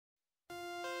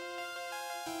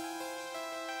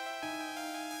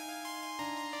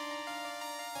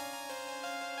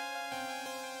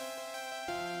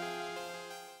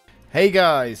Hey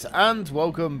guys, and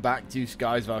welcome back to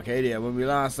Skies of Arcadia. When we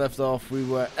last left off, we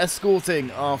were escorting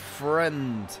our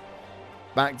friend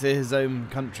back to his own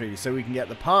country so we can get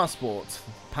the pass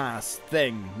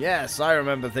thing. Yes, I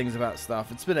remember things about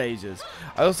stuff. It's been ages.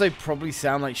 I also probably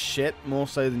sound like shit, more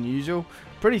so than usual.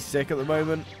 Pretty sick at the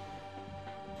moment.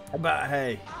 But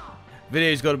hey,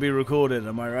 video's got to be recorded,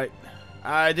 am I right?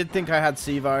 I did think I had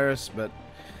C-virus, but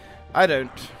I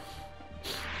don't.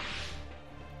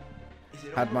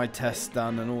 Had my tests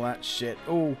done and all that shit.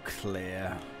 All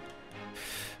clear.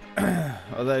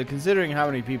 Although, considering how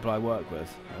many people I work with,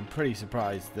 I'm pretty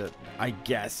surprised that, I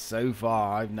guess, so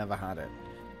far, I've never had it.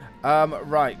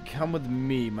 Right, come with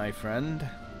me, my friend.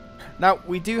 Now,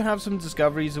 we do have some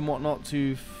discoveries and whatnot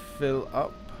to fill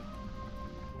up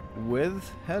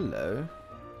with. Hello.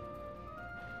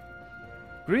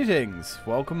 Greetings.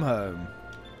 Welcome home.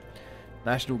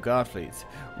 National Guard Fleet.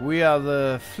 We are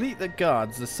the fleet that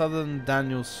guards the southern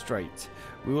Daniel Strait.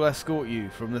 We will escort you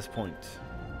from this point.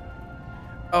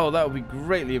 Oh, that would be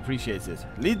greatly appreciated.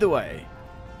 Lead the way.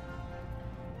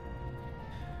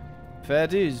 Fair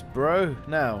dues, bro.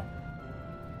 Now,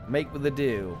 make with the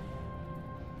deal.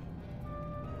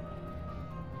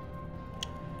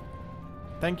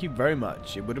 Thank you very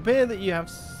much. It would appear that you have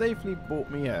safely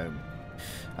brought me home.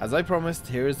 As I promised,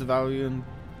 here is the Valiant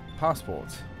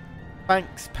passport.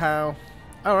 Thanks, pal.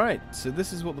 Alright, so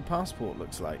this is what the passport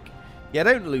looks like. Yeah,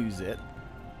 don't lose it.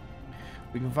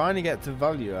 We can finally get to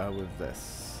Valua with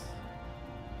this.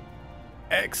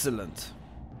 Excellent.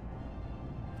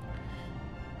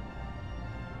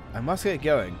 I must get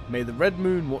going. May the red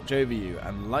moon watch over you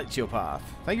and light your path.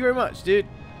 Thank you very much, dude.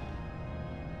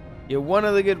 You're one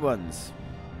of the good ones.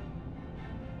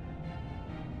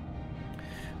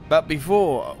 But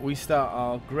before we start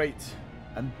our great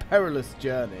and perilous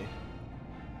journey,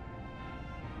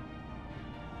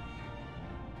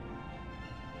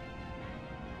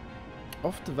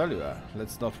 off to Valua.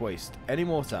 Let's not waste any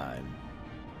more time.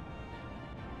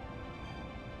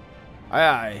 Aye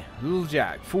aye, little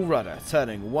Jack, full rudder,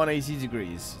 turning 180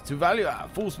 degrees. To Valua,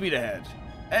 full speed ahead.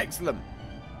 Excellent.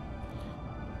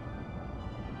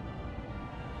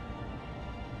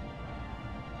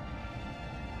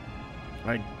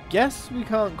 I guess we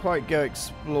can't quite go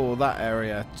explore that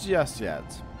area just yet,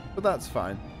 but that's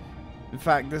fine. In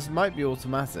fact, this might be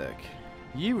automatic.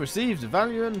 You received a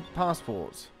Valuan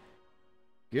passport.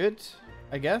 Good,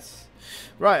 I guess.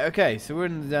 Right, okay, so we're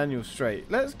in the Daniel Strait.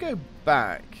 Let's go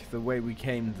back the way we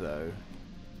came, though.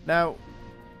 Now,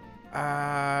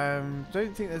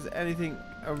 don't think there's anything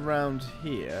around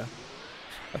here.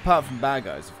 Apart from bad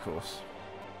guys, of course.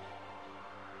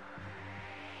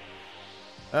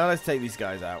 Let's take these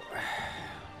guys out.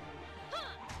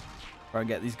 Try and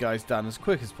get these guys done as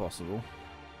quick as possible.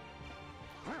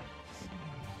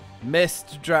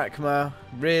 Missed Drachma,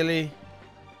 really?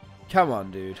 Come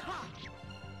on, dude.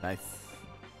 Nice.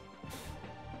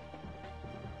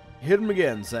 Hit him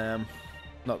again, Sam.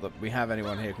 Not that we have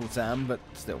anyone here called Sam, but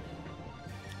still.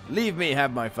 Leave me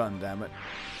have my fun, damn it.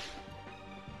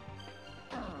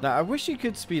 Now, I wish you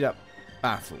could speed up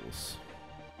battles.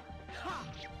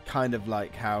 Kind of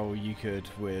like how you could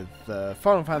with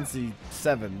Final Fantasy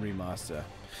VII Remaster.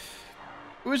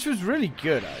 Which was really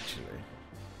good, actually.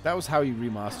 That was how you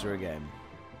remaster a game.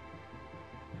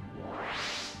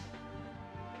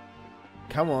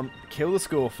 Come on, kill the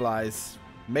scoreflies.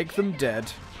 Make them dead.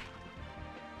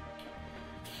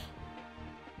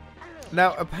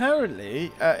 Now,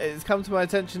 apparently, it's come to my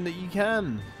attention that you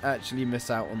can actually miss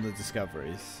out on the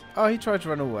discoveries. Oh, he tried to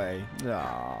run away.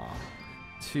 Ah,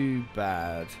 too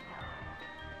bad.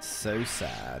 So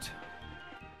sad.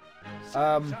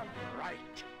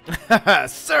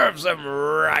 Serves him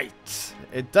right.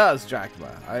 It does, Drachma.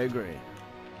 I agree.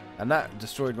 And that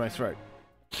destroyed my throat.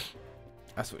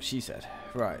 That's what she said.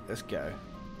 Right, let's go.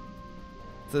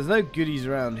 So there's no goodies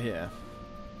around here.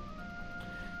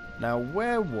 Now,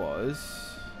 where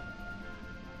was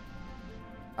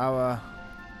our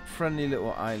friendly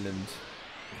little island?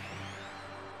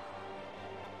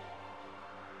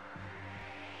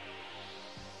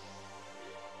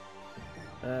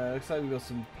 Looks like we've got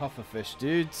some pufferfish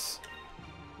dudes.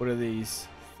 What are these?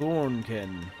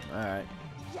 Thornkin. Alright.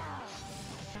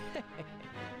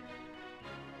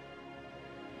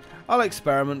 I'll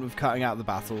experiment with cutting out the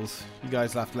battles. You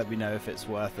guys will have to let me know if it's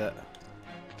worth it.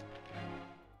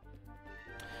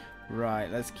 Right,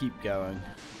 let's keep going.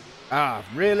 Ah,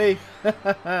 really?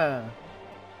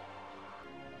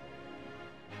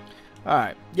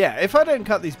 Alright, yeah, if I don't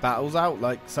cut these battles out,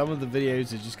 like, some of the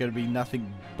videos are just going to be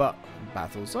nothing but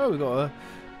battles. Oh, we've got a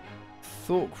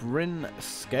Thorkrin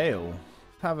scale.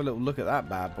 Have a little look at that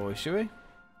bad boy, shall we?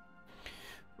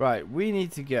 Right, we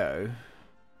need to go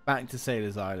back to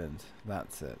Sailor's Island.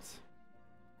 That's it.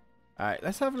 Alright,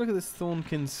 let's have a look at this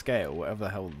Thornkin scale, whatever the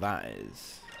hell that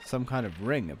is. Some kind of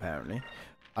ring, apparently.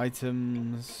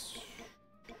 Items.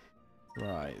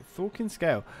 Right, Thorkin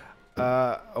scale.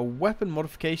 A weapon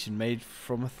modification made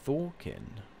from a Thorkin.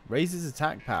 Raises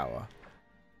attack power.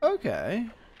 Okay.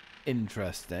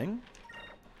 Interesting.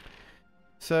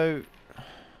 So,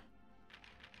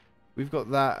 we've got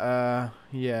that,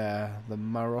 yeah, the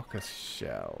Maracas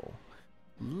shell.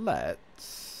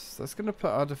 That's going to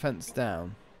put our defense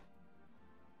down.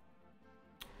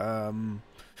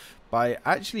 By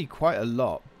actually quite a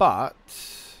lot, but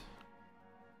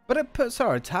it puts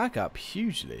our attack up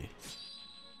hugely.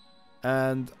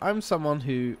 And I'm someone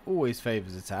who always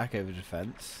favors attack over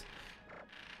defense.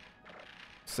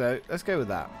 So let's go with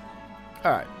that.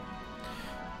 Alright.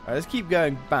 Let's keep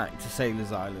going back to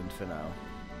Sailor's Island for now.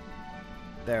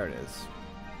 There it is.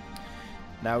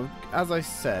 Now, as I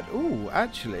said, ooh,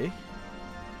 actually,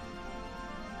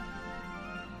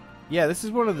 yeah, this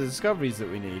is one of the discoveries that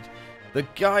we need. The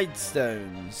guide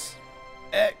stones.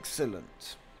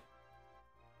 Excellent.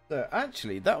 So,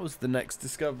 actually, that was the next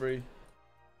discovery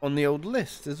on the old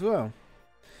list as well.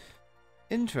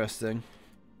 Interesting.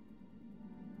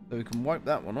 So we can wipe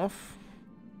that one off.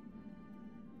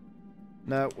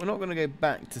 Now, we're not going to go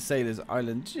back to Sailor's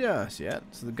Island just yet.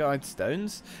 So the guide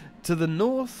stones. To the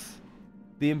north,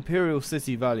 the Imperial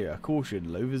City Valuer.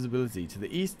 Caution, low visibility. To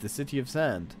the east, the City of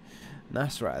Sand.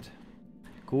 Nasrad.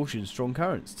 Caution, strong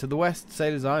currents. To the west,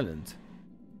 Sailor's Island.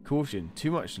 Caution,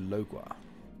 too much Logua.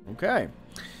 Okay.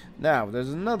 Now,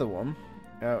 there's another one.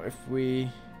 Now, if we...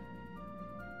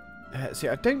 see,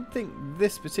 I don't think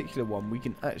this particular one we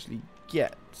can actually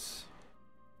get.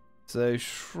 So,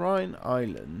 Shrine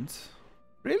Island.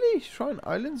 Really? Shrine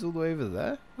Island's all the way over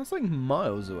there? That's like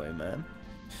miles away, man.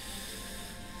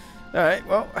 Alright,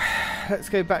 well, let's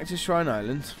go back to Shrine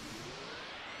Island.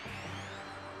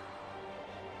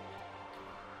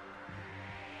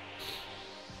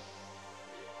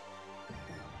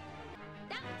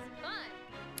 That was fun.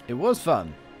 It was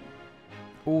fun.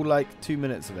 All like 2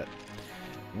 minutes of it.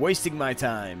 Wasting my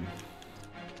time.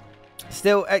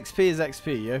 Still, XP is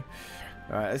XP, yo.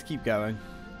 Alright, let's keep going.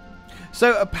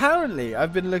 So, apparently,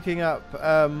 I've been looking up,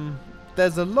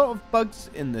 there's a lot of bugs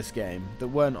in this game that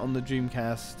weren't on the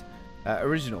Dreamcast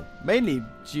original. Mainly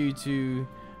due to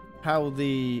how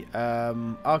the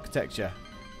architecture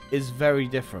is very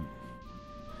different.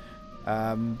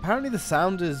 Apparently the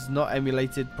sound is not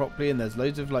emulated properly and there's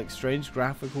loads of like strange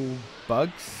graphical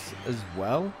bugs as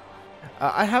well.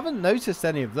 I haven't noticed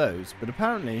any of those, but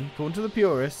apparently, according to the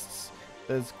purists,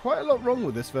 there's quite a lot wrong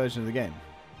with this version of the game.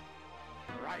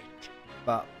 Right.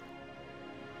 But,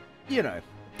 you know,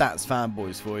 that's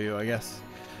fanboys for you, I guess.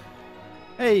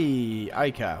 Hey,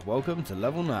 Aika, welcome to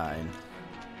level 9.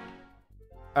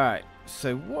 Alright,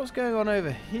 so what's going on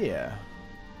over here?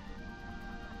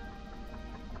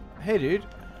 Hey, dude.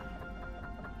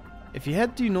 If you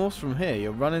head due north from here,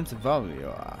 you'll run into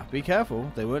Valuer. Be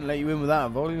careful, they won't let you in without a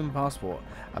volume passport.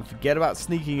 And forget about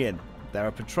sneaking in. There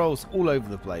are patrols all over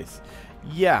the place.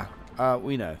 Yeah,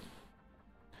 we know.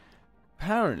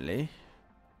 Apparently,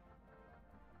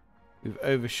 we've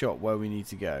overshot where we need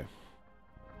to go.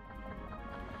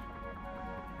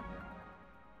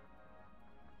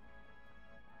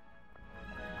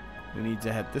 We need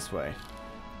to head this way.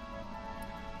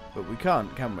 But we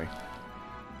can't, can we?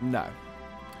 No.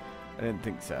 I didn't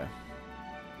think so.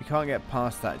 We can't get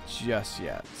past that just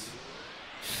yet.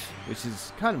 Which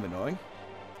is kind of annoying.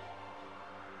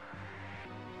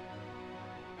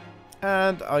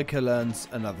 And Aika learns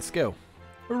another skill.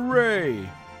 Hooray!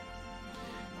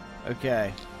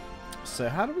 Okay. So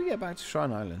how do we get back to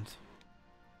Shrine Island?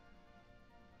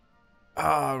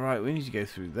 Ah, right. We need to go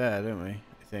through there, don't we?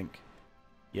 I think.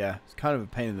 Yeah, it's kind of a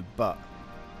pain in the butt.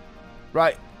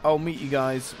 Right. I'll meet you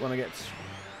guys when I get to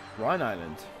Shrine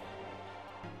Island.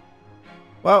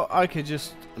 Well, Aika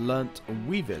just learnt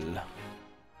Weevil.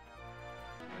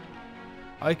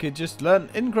 Aika just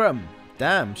learnt Incrum.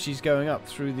 Damn, she's going up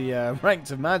through the ranks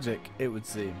of magic, it would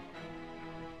seem.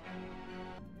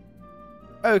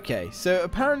 Okay, so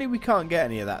apparently we can't get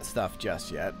any of that stuff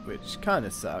just yet, which kind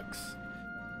of sucks.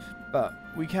 But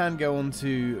we can go on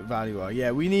to Valuer. Yeah,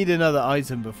 we need another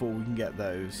item before we can get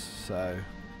those, so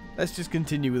let's just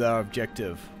continue with our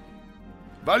objective.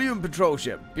 Valuan patrol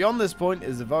ship. Beyond this point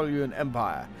is the Valuan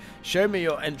Empire. Show me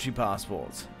your entry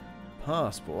passport.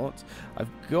 Passport? I've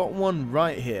got one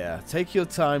right here. Take your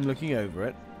time looking over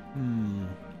it.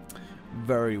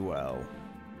 Very well.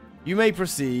 You may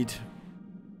proceed.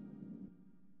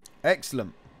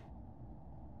 Excellent.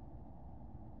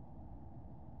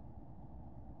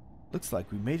 Looks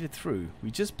like we made it through.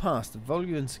 We just passed the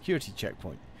Voluan security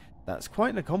checkpoint. That's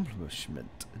quite an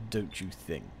accomplishment, don't you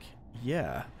think?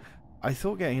 Yeah. I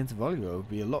thought getting into Volua would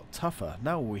be a lot tougher.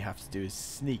 Now all we have to do is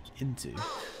sneak into...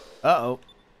 Uh-oh.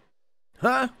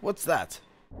 Huh? What's that?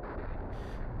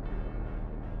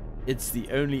 It's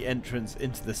the only entrance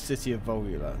into the city of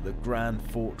Volua, the Grand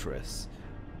Fortress.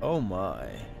 Oh my.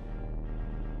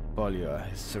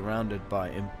 Volua is surrounded by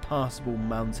impassable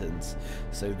mountains,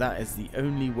 so that is the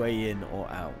only way in or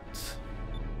out.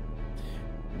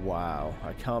 Wow,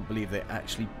 I can't believe they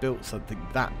actually built something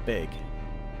that big.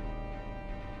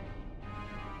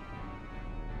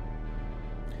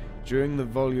 During the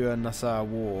Volua-Nassau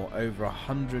War, over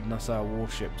 100 Nassau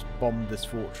warships bombed this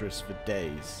fortress for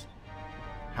days.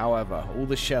 However, all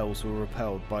the shells were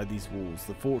repelled by these walls.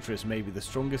 The fortress may be the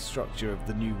strongest structure of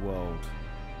the New World.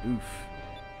 Oof.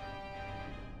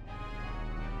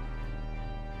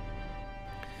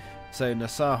 So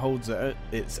Nassau holds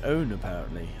its own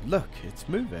apparently. Look, it's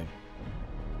moving.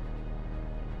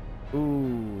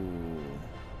 Ooh.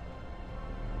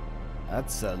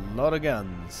 That's a lot of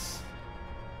guns.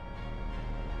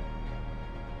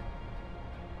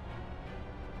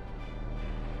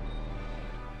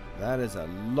 That is a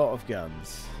lot of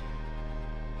guns.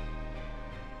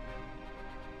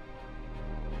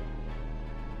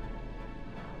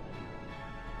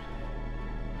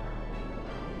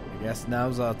 I guess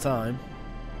now's our time.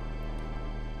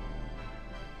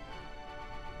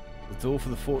 The door for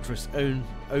the fortress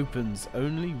opens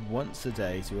only once a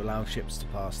day to allow ships to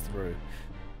pass through.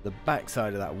 The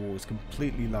backside of that wall is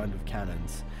completely lined with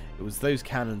cannons. It was those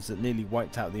cannons that nearly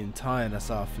wiped out the entire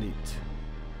Nassau fleet.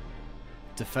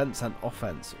 Defense and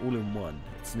offense all in one.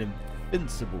 It's an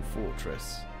invincible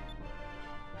fortress.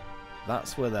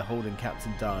 That's where they're holding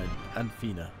Captain Dine and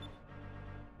Fina.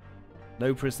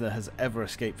 No prisoner has ever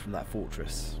escaped from that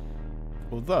fortress.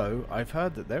 Although, I've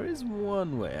heard that there is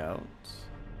one way out.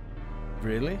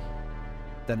 Really?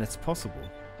 Then it's possible.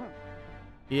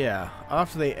 Yeah,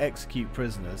 after they execute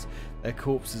prisoners, their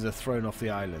corpses are thrown off the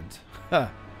island.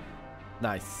 Ha!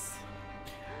 Nice.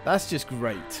 That's just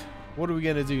great. What are we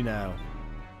going to do now?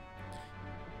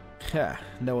 Ha!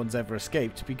 No one's ever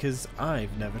escaped because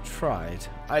I've never tried.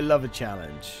 I love a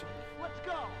challenge. Let's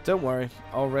go. Don't worry,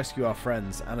 I'll rescue our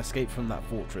friends and escape from that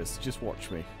fortress. Just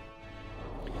watch me.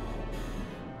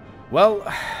 Well,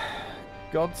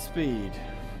 Godspeed.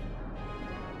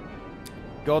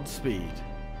 Godspeed.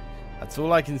 That's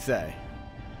all I can say.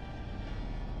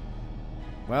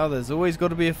 Well, there's always got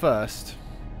to be a first.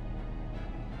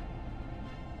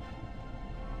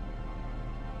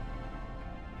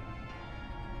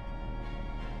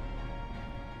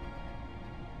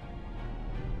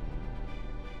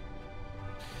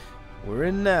 We're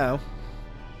in now.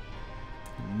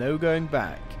 No going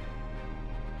back.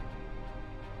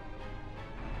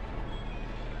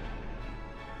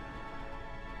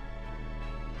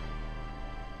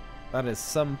 That is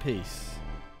some piece.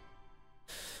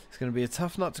 It's going to be a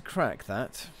tough nut to crack,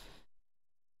 that.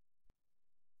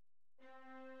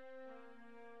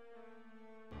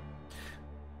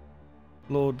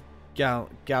 Lord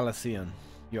Galician,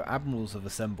 your admirals have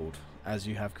assembled, as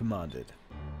you have commanded.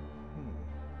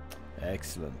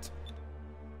 Excellent.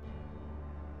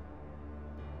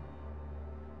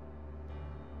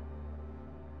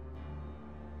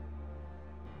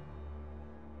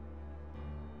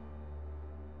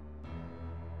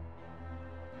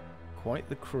 Quite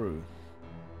the crew.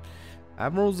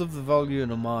 Admirals of the Voluan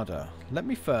Armada, let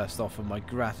me first offer my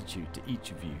gratitude to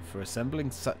each of you for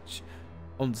assembling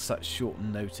on such short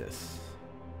notice.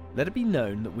 Let it be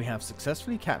known that we have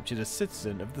successfully captured a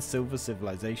citizen of the Silver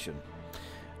Civilization,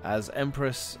 as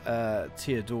Empress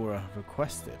Theodora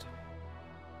requested.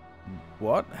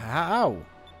 What? How?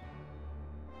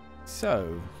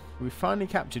 So, we finally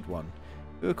captured one.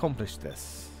 Who accomplished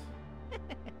this?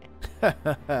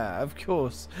 Of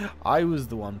course, I was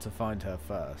the one to find her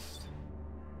first.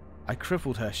 I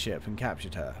crippled her ship and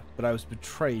captured her, but I was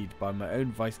betrayed by my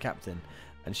own vice-captain,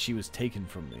 and she was taken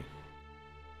from me.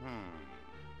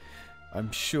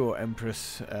 I'm sure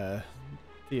Empress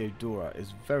Theodora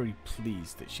is very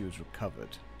pleased that she was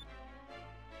recovered.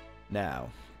 Now,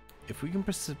 if we can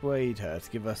persuade her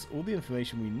to give us all the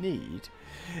information we need,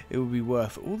 it will be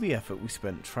worth all the effort we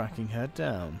spent tracking her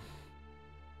down.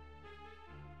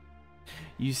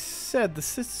 You said the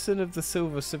citizen of the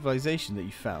Silver Civilization that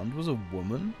you found was a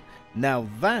woman? Now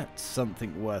that's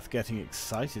something worth getting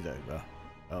excited over.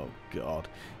 Oh god.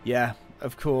 Yeah,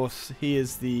 of course, he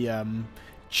is the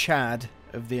Chad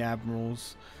of the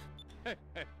Admirals.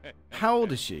 How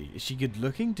old is she? Is she good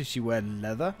looking? Does she wear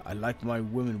leather? I like my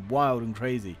women wild and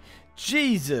crazy.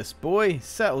 Jesus, boy,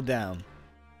 settle down.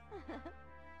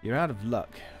 You're out of luck,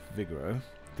 Vigoro.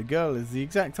 The girl is the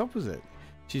exact opposite.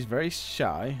 She's very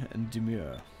shy and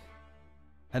demure.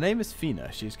 Her name is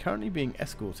Fina. She is currently being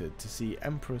escorted to see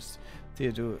Empress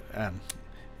Theodora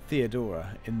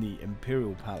in the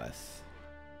Imperial Palace.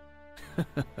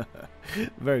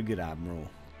 Very good, Admiral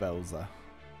Belza.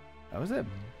 Was it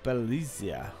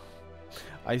Belizia?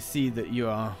 I see that you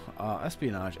are our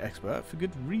espionage expert for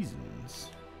good reasons.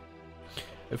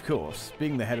 Of course,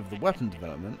 being the head of the weapon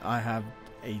development, I have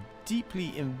a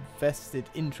deeply invested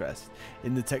interest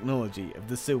in the technology of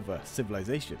the Silver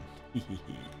Civilization.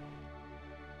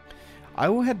 I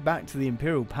will head back to the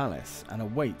Imperial Palace and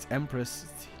await Empress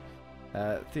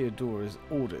Theodora's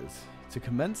orders to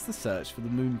commence the search for the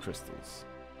moon crystals.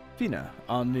 Fina,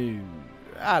 our new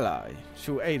ally,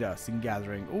 shall aid us in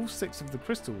gathering all 6 of the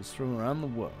crystals from around the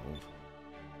world.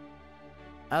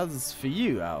 As for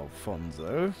you,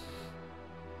 Alfonso,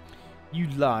 you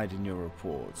lied in your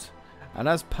report, and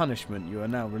as punishment you are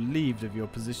now relieved of your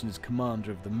position as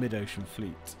commander of the Mid-Ocean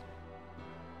Fleet.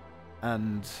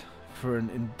 And for an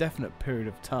indefinite period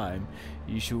of time,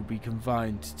 you shall be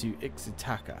confined to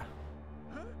Ixitaka.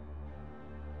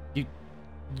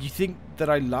 You think that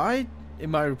I lied in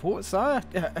my report, sire?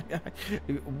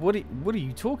 What are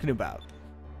you talking about?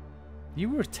 You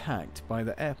were attacked by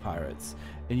the air pirates,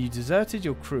 and you deserted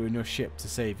your crew and your ship to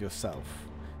save yourself.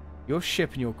 Your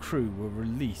ship and your crew were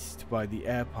released by the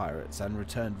air pirates and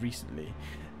returned recently.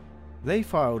 They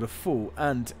filed a full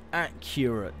and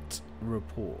accurate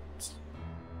report.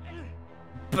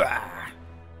 Bah!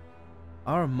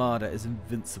 Our armada is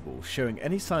invincible. Showing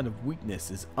any sign of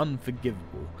weakness is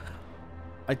unforgivable.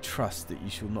 I trust that you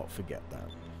shall not forget that.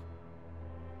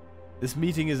 This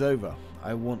meeting is over.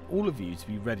 I want all of you to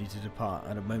be ready to depart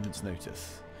at a moment's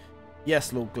notice.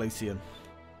 Yes, Lord Glacian.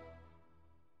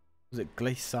 Was it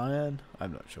Glacian?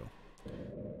 I'm not sure.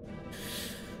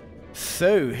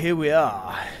 So, here we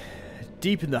are.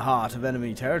 Deep in the heart of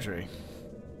enemy territory.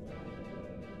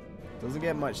 Doesn't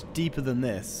get much deeper than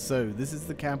this. So, this is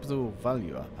the capital of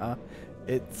Valua, huh?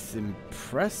 It's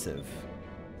impressive.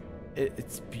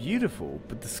 It's beautiful,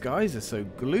 but the skies are so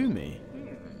gloomy.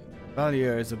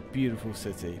 Valua is a beautiful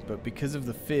city, but because of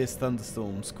the fierce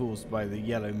thunderstorms caused by the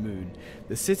yellow moon,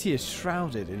 the city is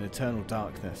shrouded in eternal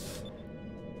darkness.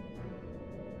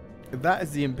 That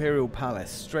is the Imperial Palace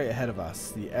straight ahead of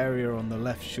us. The area on the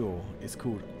left shore is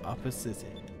called Upper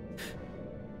City.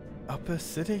 Upper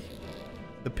City?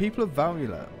 The people of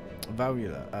Valua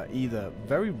are either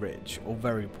very rich or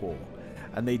very poor,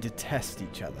 and they detest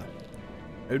each other.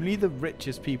 Only the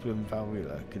richest people in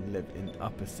Valua can live in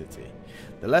Upper City.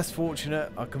 The less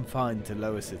fortunate are confined to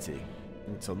Lower City.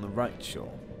 It's on the right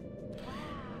shore.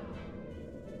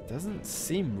 Doesn't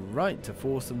seem right to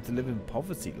force them to live in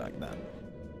poverty like that.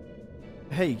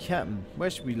 Hey, Captain, where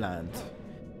should we land?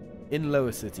 In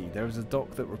Lower City, there is a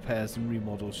dock that repairs and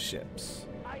remodels ships.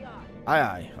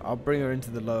 Aye, I'll bring her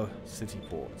into the Lower City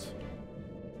port.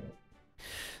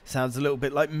 Sounds a little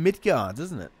bit like Midgard,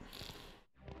 doesn't it?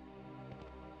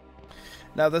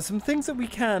 Now, there's some things that we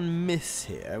can miss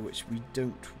here, which we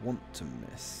don't want to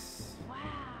miss.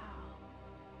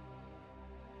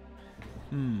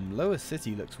 Lower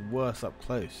City looks worse up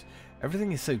close.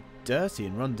 Everything is so dirty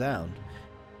and run down.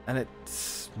 And it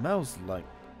smells like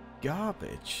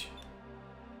garbage.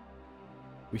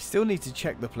 We still need to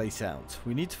check the place out.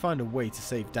 We need to find a way to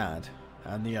save Dad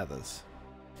and the others.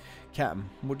 Captain,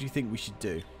 what do you think we should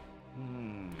do?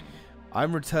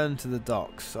 I'm returned to the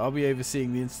docks. I'll be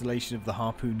overseeing the installation of the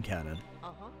harpoon cannon.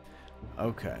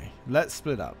 Okay, let's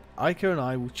split up. Aiko and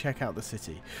I will check out the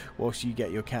city whilst you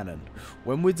get your cannon.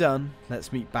 When we're done,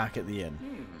 let's meet back at the inn.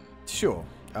 Sure,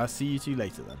 I'll see you two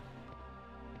later then.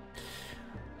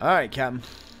 Alright, Captain.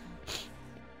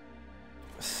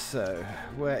 So,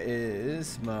 where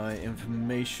is my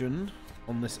information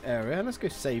on this area? Let's go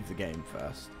save the game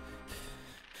first.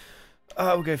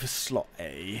 We'll go for slot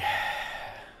A.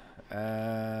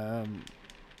 How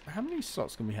many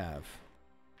slots can we have?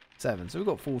 7. So we've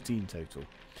got 14 total.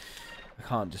 I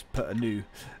can't just put a new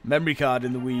memory card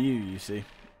in the Wii U, you see.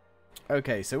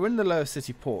 Okay, so we're in the Lower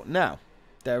City port. Now,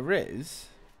 there is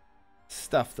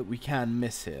stuff that we can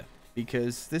miss here,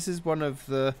 because this is one of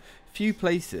the few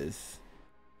places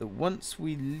that once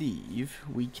we leave,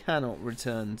 we cannot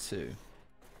return to.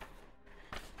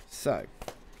 So,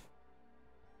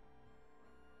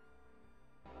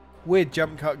 weird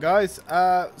jump cut, guys.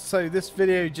 So this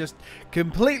video just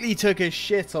completely took a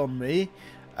shit on me.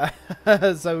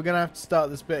 So we're going to have to start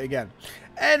this bit again.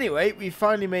 Anyway, we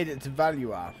finally made it to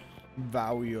Valua,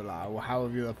 or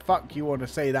however the fuck you want to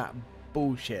say that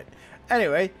bullshit.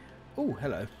 Anyway, oh,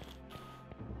 hello.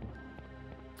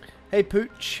 Hey,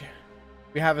 Pooch.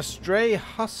 We have a stray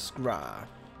Huskra.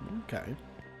 Okay.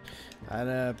 And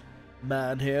a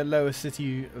man here, lower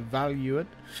city valuant.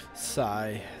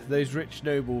 Sigh. Those rich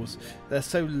nobles, they're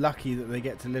so lucky that they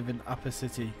get to live in upper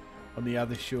city on the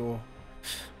other shore.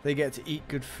 They get to eat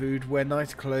good food, wear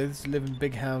nice clothes, live in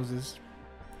big houses.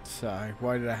 Sigh.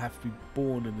 Why did I have to be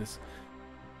born in this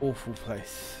awful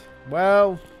place?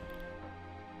 Well,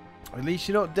 at least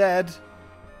you're not dead.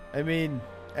 I mean,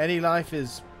 any life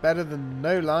is better than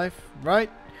no life, right?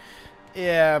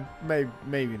 Yeah,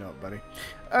 maybe not, buddy.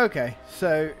 Okay,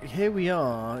 so here we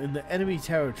are in the enemy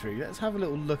territory. Let's have a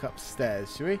little look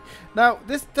upstairs, shall we? Now,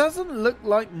 this doesn't look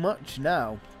like much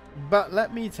now, but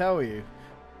let me tell you,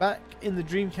 back in the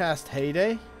Dreamcast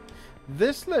heyday,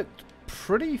 this looked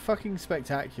pretty fucking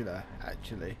spectacular,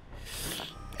 actually.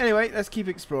 Anyway, let's keep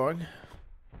exploring.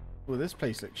 Well, this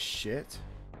place looks shit.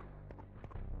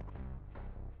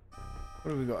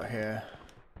 What have we got here?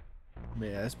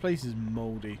 Yeah, this place is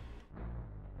mouldy.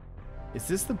 Is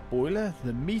this the boiler?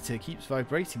 The meter keeps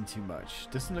vibrating too much.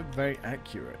 Doesn't look very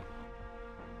accurate.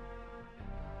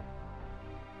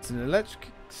 It's an electric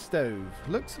stove.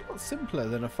 Looks a lot simpler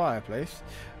than a fireplace,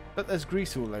 but there's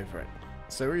grease all over it.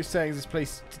 So what you're saying is this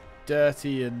place is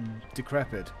dirty and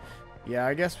decrepit. Yeah,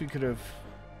 I guess we could have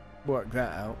worked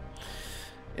that out.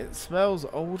 It smells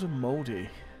old and mouldy.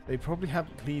 They probably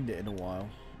haven't cleaned it in a while.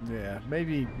 Yeah,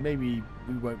 maybe we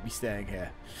won't be staying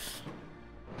here.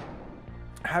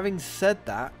 Having said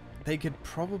that, they could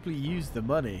probably use the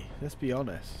money. Let's be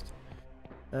honest.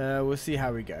 We'll see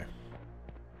how we go.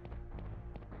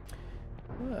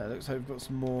 It looks like we've got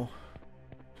some more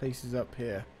places up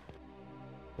here.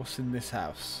 What's in this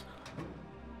house?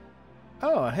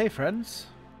 Oh, hey friends.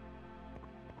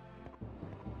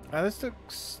 This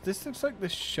looks like the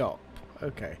shop.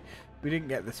 Okay, we didn't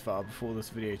get this far before this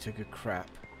video took a crap.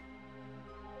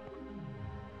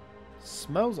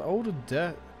 Smells old and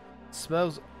dirt.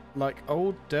 Smells like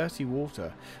old dirty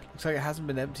water. Looks like it hasn't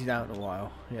been emptied out in a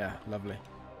while. Yeah, lovely.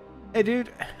 Hey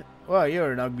dude. Well,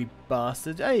 you're an ugly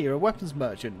bastard. Hey, you're a weapons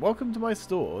merchant. Welcome to my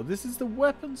store. This is the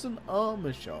weapons and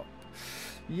armor shop.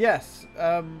 Yes,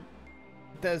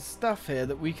 there's stuff here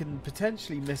that we can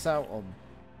potentially miss out on.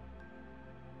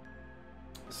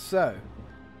 So,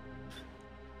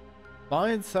 buy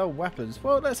and sell weapons.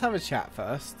 Well, let's have a chat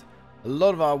first. A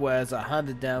lot of our wares are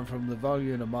handed down from the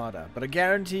Volume Armada, but I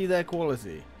guarantee their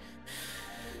quality.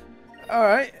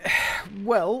 Alright,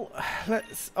 well,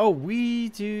 let's... Oh, we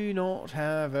do not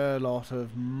have a lot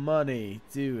of money,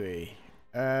 do we?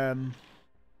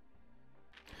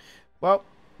 Well,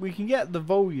 we can get the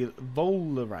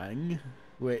Volarang,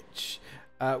 which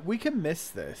we can miss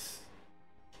this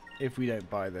if we don't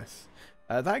buy this.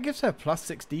 That gives her plus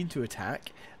 16 to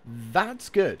attack. That's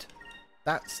good.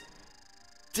 That's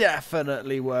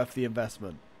definitely worth the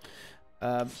investment.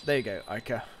 There you go,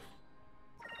 Ica.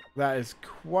 That is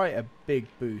quite a big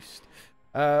boost.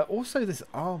 Also, this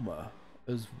armor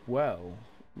as well.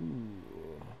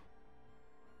 Ooh.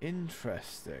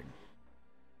 Interesting.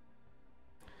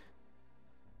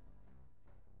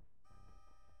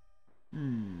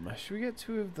 Should we get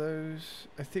 2 of those?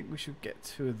 I think we should get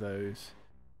 2 of those.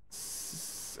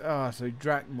 So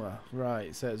drachma,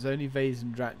 right? So it's only vase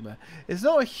and drachma. It's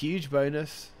not a huge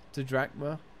bonus to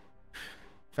drachma.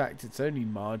 In fact, it's only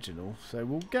marginal. So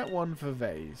we'll get 1 for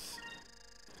vase,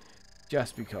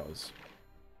 just because.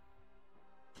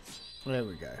 There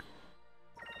we go.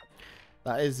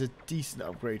 That is a decent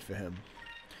upgrade for him.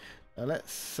 Now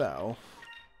let's sell.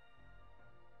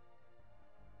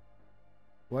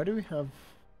 Why do we have?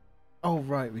 Oh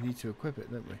right, we need to equip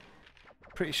it, don't we?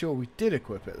 Pretty sure we did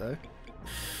equip it though.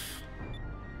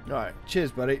 Alright,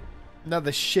 cheers buddy.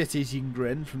 Another shit-eating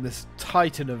grin from this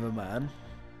titan of a man.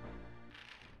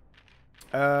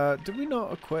 Did we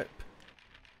not equip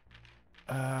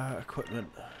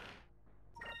equipment?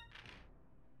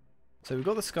 So we've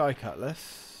got the Sky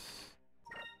Cutlass.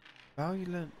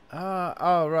 Violent.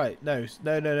 Oh right. No.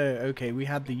 Okay, we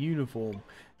had the uniform.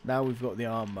 Now we've got the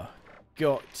armor.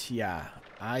 Gotcha.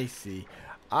 I see.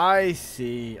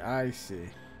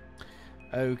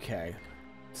 Okay.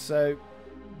 So,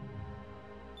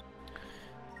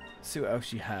 let's see what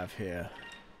else you have here.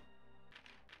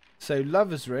 So,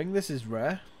 Lover's Ring. This is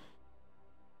rare.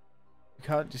 You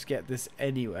can't just get this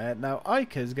anywhere. Now,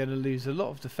 Ica's going to lose a lot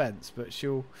of defense, but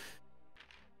she'll...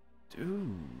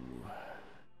 Ooh.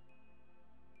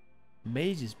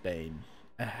 Mage's Bane.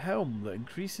 A helm that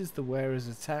increases the wearer's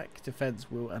attack,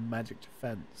 defense, will, and magic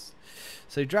defense.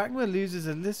 So Drachma loses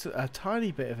a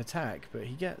tiny bit of attack, but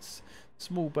he gets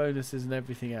small bonuses and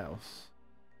everything else.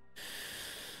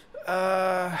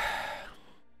 I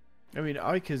mean,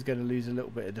 Ica's going to lose a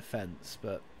little bit of defense,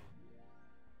 but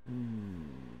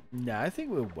No, I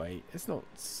think we'll wait. It's not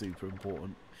super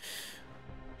important.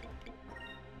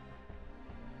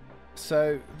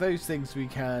 So, those things we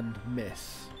can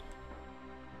miss.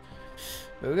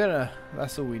 But we're gonna...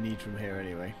 That's all we need from here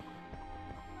anyway.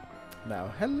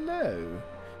 Now, hello.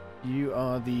 You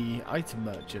are the item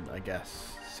merchant, I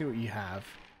guess. See what you have.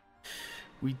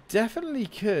 We definitely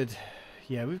could...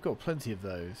 Yeah, we've got plenty of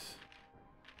those.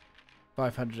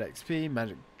 500 XP,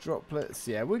 magic droplets.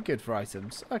 Yeah, we're good for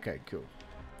items. Okay, cool.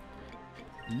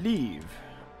 Leave.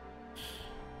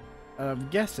 I'm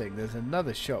guessing there's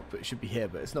another shop that should be here,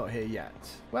 but it's not here yet.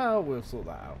 Well, we'll sort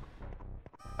that out.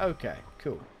 Okay,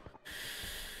 cool.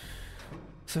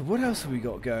 So what else have we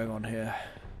got going on here?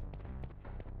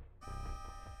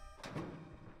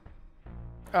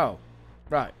 Oh,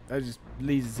 right. That just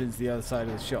leads us into the other side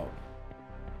of the shop.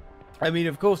 I mean,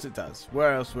 of course it does.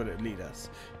 Where else would it lead us?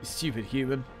 You stupid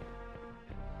human.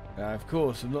 Of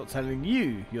course, I'm not telling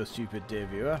you you're stupid, dear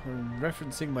viewer. I'm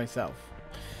referencing myself.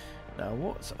 Now,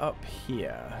 what's up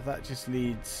here? That just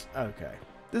leads... Okay.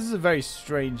 This is a very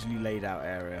strangely laid out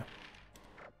area.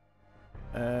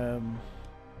 And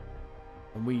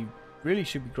we really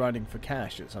should be grinding for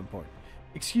cash at some point.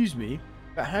 Excuse me,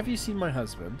 but have you seen my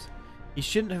husband? He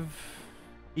shouldn't have...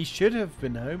 He should have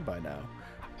been home by now.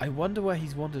 I wonder where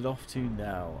he's wandered off to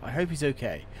now. I hope he's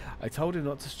okay. I told him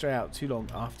not to stray out too long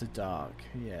after dark.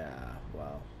 Yeah,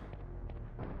 well...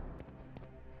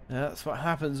 That's what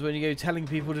happens when you go telling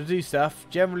people to do stuff.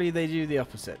 Generally, they do the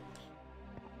opposite.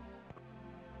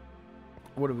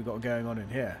 What have we got going on in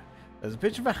here? There's a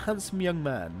picture of a handsome young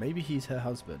man. Maybe he's her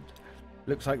husband.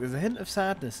 Looks like there's a hint of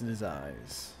sadness in his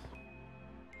eyes.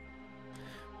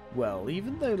 Well,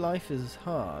 even though life is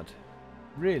hard,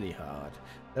 really hard,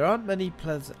 there aren't many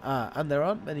pleasantries.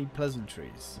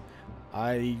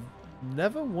 I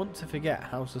never want to forget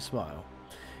how to smile.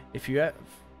 If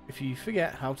you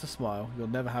forget how to smile, you'll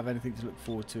never have anything to look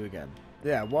forward to again.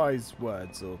 Yeah, wise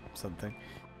words or something.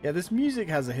 Yeah, this music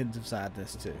has a hint of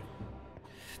sadness too.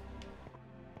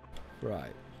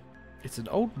 Right. It's an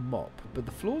old mop, but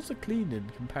the floors are clean in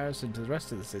comparison to the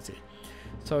rest of the city.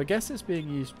 So I guess it's being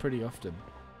used pretty often.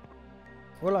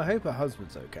 Well, I hope her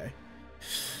husband's okay.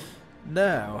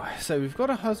 Now, so we've got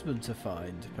a husband to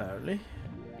find, apparently.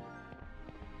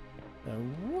 Now,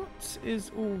 what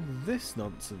is all this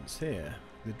nonsense here?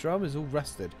 The drum is all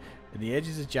rusted, and the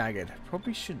edges are jagged.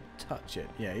 Probably shouldn't touch it.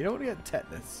 Yeah, you don't want to get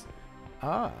tetanus.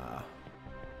 Ah.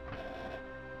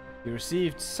 You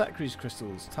received Sacris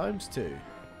crystals ×2.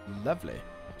 Lovely.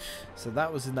 So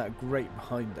that was in that grate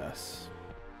behind us.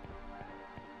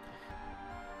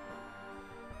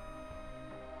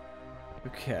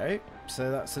 Okay,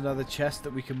 so that's another chest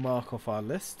that we can mark off our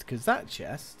list, because that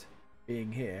chest,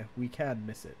 being here, we can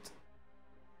miss it.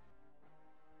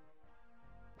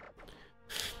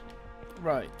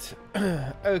 Right.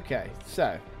 Okay,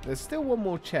 so there's still one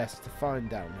more chest to find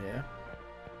down here,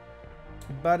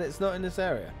 but it's not in this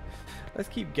area. Let's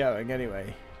keep going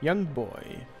anyway. Young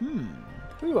boy.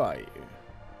 Who are you?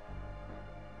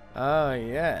 Ah,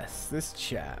 yes, this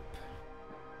chap.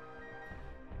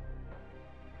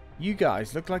 You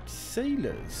guys look like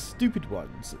sailors. Stupid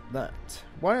ones at that.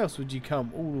 Why else would you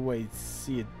come all the way to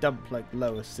see a dump like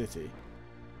Lower City?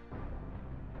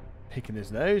 Picking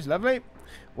his nose, lovely.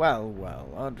 Well, well,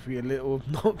 aren't we a little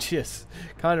obnoxious?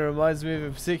 Kind of reminds me of a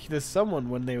particular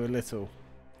someone when they were little.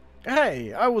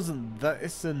 Hey, I wasn't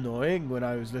that annoying when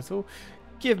I was little.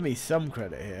 Give me some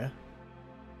credit here.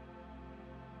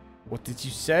 What did you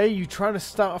say? You trying to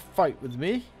start a fight with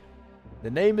me?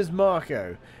 The name is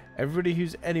Marco. Everybody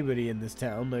who's anybody in this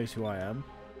town knows who I am.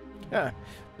 Ah,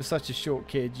 for such a short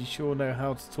kid, you sure know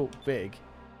how to talk big.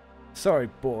 Sorry,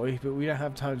 boy, but we don't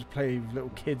have time to play with little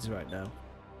kids right now.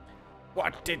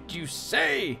 What did you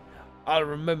say? I'll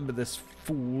remember this,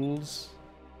 fools.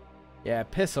 Yeah,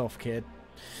 piss off, kid.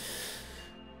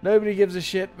 Nobody gives a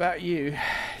shit about you.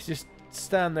 Just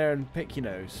stand there and pick your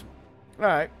nose.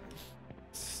 Alright.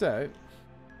 So,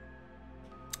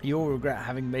 you'll regret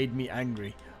having made me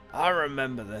angry. I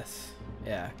remember this.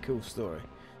 Yeah, cool story.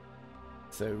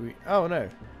 So we... Oh, no.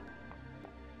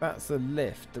 That's the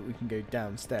lift that we can go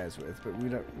downstairs with, but we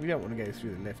don't want to go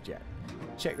through the lift yet.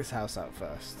 Check this house out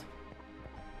first.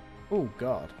 Oh,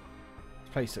 God.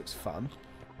 This place looks fun.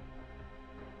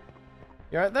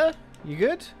 You right there? You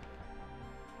good?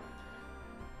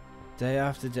 Day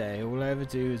after day, all I ever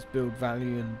do is build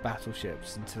value in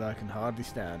battleships until I can hardly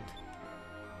stand.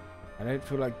 I don't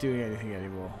feel like doing anything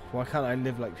anymore. Why can't I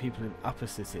live like people in Upper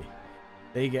City?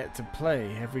 They get to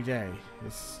play every day.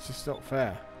 It's just not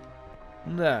fair.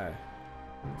 No.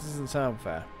 It doesn't sound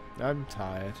fair. I'm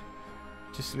tired.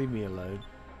 Just leave me alone.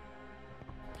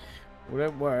 Well,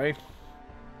 don't worry.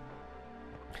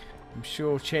 I'm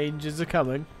sure changes are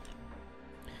coming.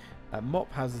 That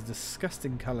mop has a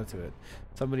disgusting colour to it.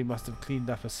 Somebody must have cleaned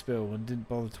up a spill and didn't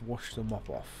bother to wash the mop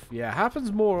off. Yeah, it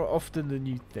happens more often than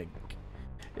you think.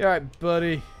 You alright,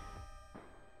 buddy?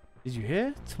 Did you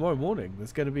hear? Tomorrow morning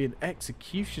there's going to be an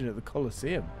execution at the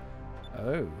Colosseum.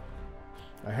 Oh.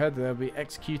 I heard they'll be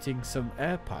executing some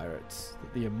air pirates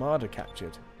that the Armada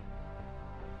captured.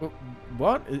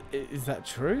 What? Is that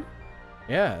true?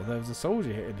 Yeah, there was a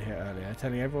soldier in here earlier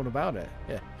telling everyone about it.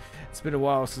 Yeah, it's been a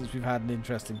while since we've had an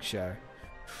interesting show.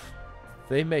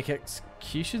 They make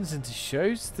executions into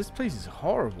shows? This place is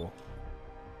horrible.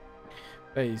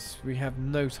 Base, we have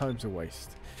no time to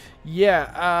waste.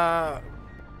 Yeah,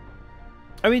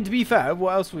 I mean, to be fair,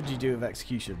 what else would you do with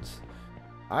executions?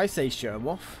 I say show them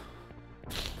off.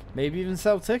 Maybe even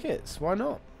sell tickets. Why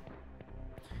not?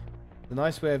 A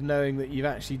nice way of knowing that you've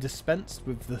actually dispensed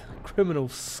with the criminal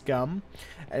scum.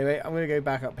 Anyway, I'm going to go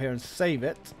back up here and save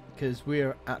it, because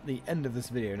we're at the end of this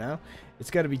video now.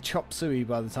 It's going to be chop suey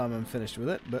by the time I'm finished with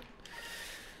it, but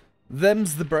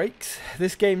them's the breaks.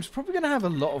 This game's probably going to have a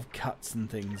lot of cuts and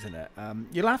things in it.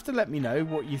 You'll have to let me know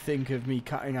what you think of me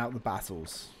cutting out the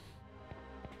battles.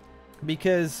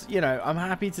 Because, you know, I'm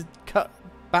happy to cut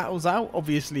battles out.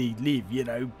 Obviously leave, you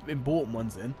know, important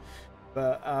ones in.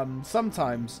 But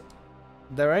sometimes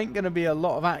there ain't going to be a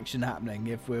lot of action happening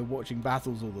if we're watching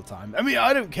battles all the time. I mean,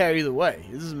 I don't care either way.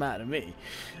 It doesn't matter to me.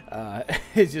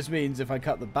 It just means if I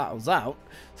cut the battles out,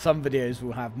 some videos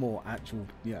will have more actual,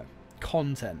 you know,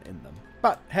 content in them.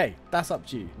 But, hey, that's up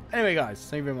to you. Anyway, guys,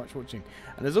 thank you very much for watching.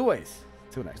 And as always,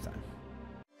 till next time.